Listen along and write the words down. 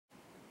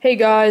Hey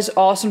guys,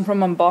 Austin from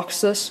Unbox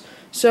This.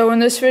 So in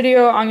this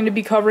video I'm going to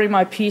be covering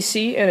my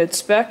PC and its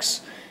specs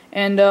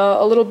and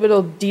a little bit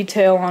of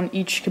detail on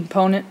each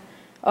component.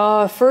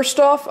 First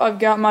off, I've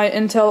got my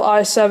Intel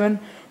i7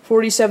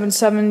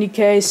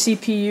 4770K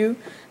CPU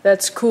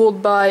that's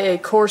cooled by a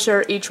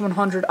Corsair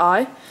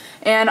H100i,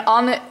 and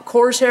on the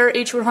Corsair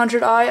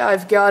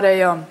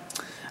H100i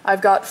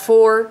I've got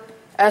four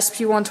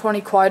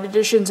SP120 quiet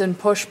editions in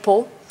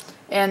push-pull,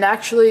 and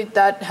actually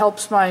that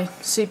helps my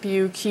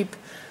CPU keep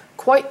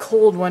quite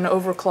cold when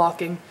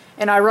overclocking,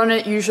 and I run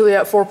it usually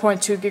at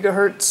 4.2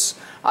 gigahertz.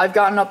 I've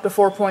gotten up to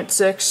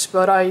 4.6,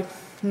 but I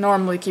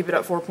normally keep it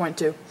at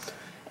 4.2.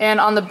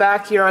 And on the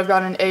back here I've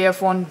got an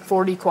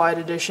AF140 quiet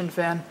edition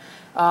fan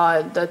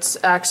that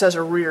acts as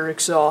a rear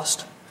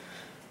exhaust.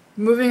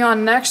 Moving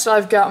on, next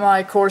I've got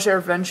my Corsair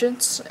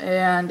Vengeance,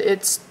 and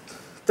it's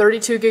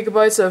 32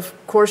 gigabytes of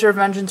Corsair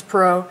Vengeance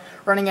Pro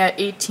running at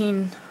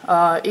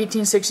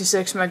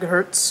 1866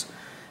 megahertz.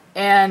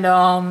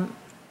 And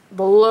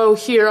below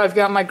here I've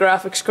got my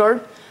graphics card.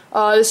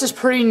 This is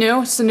pretty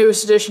new. It's the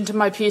newest addition to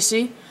my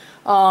PC.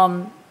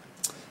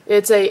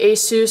 It's a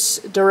Asus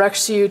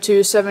DirectCU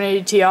II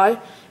 780 Ti,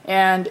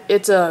 and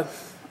it's a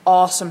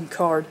awesome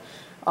card.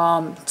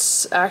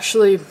 It's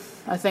actually,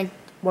 I think,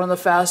 one of the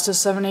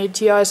fastest 780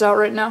 Ti's out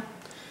right now.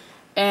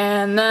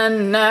 And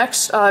then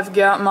next I've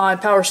got my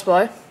power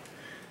supply,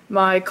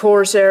 my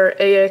Corsair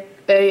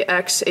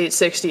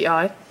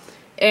AX860i,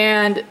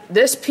 and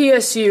this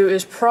PSU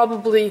is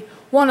probably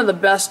one of the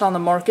best on the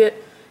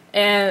market.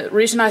 And the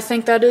reason I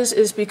think that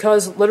is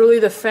because literally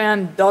the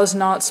fan does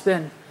not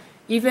spin.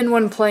 Even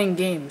when playing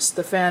games,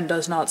 the fan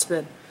does not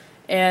spin.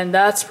 And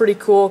that's pretty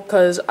cool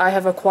because I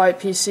have a quiet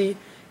PC,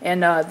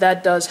 and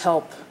that does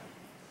help.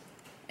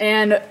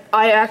 And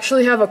I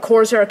actually have a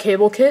Corsair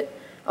Cable Kit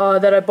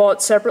that I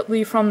bought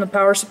separately from the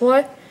power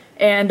supply,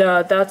 and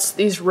that's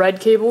these red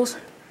cables.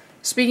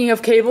 Speaking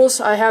of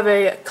cables, I have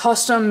a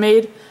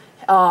custom-made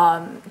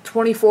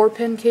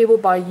 24-pin cable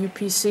by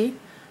UPC.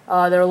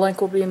 Their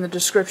link will be in the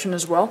description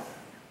as well.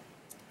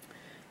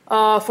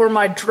 For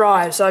my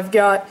drives, I've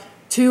got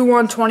two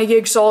 120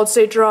 gig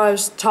solid-state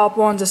drives. Top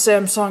one's a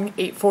Samsung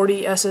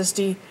 840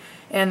 SSD,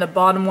 and the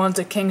bottom one's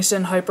a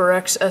Kingston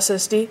HyperX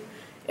SSD.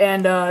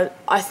 And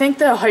I think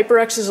the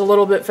HyperX is a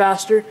little bit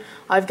faster.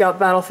 I've got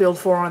Battlefield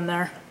 4 on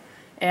there,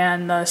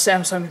 and the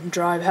Samsung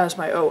drive has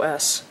my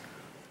OS.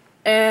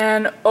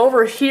 And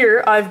over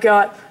here I've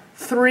got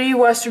three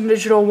Western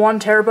Digital 1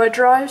 terabyte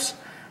drives.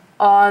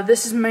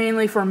 This is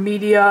mainly for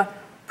media,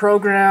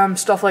 program,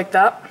 stuff like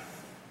that.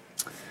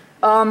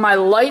 My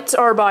lights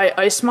are by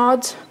Ice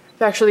Mods.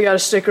 I've actually got a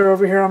sticker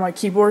over here on my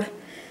keyboard.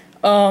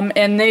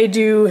 And they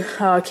do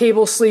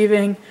cable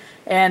sleeving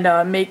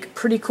and make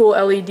pretty cool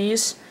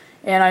LEDs.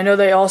 And I know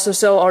they also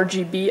sell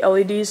RGB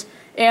LEDs.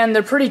 And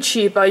they're pretty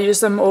cheap. I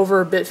use them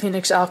over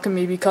Bitphoenix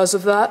Alchemy because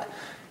of that.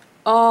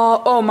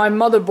 Oh, my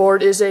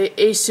motherboard is a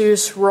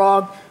Asus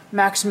ROG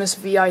Maximus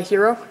VI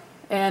Hero.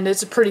 And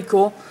it's pretty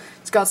cool.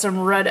 It's got some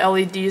red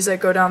LEDs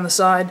that go down the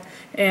side,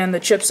 and the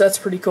chipset's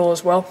pretty cool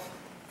as well.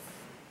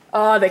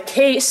 The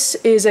case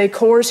is a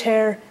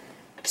Corsair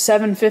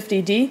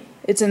 750D.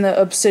 It's in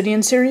the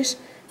Obsidian series.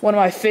 One of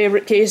my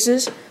favorite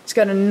cases. It's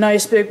got a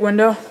nice big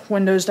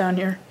windows down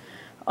here.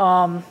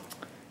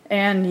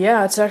 And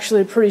yeah, it's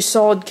actually a pretty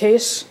solid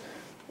case.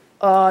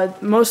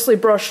 Mostly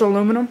brushed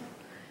aluminum.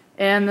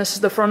 And this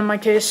is the front of my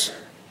case.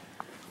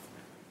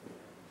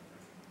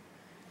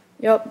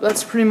 Yep,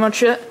 that's pretty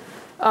much it.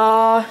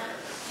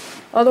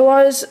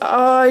 Otherwise,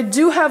 I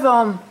do have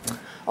a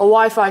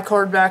Wi-Fi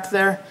card back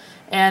there,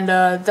 and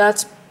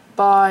that's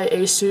by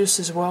Asus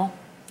as well.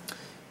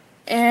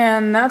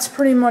 And that's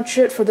pretty much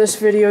it for this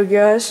video,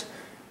 guys.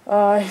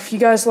 If you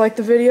guys like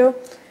the video,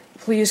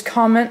 please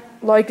comment,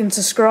 like, and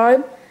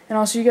subscribe, and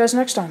I'll see you guys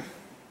next time.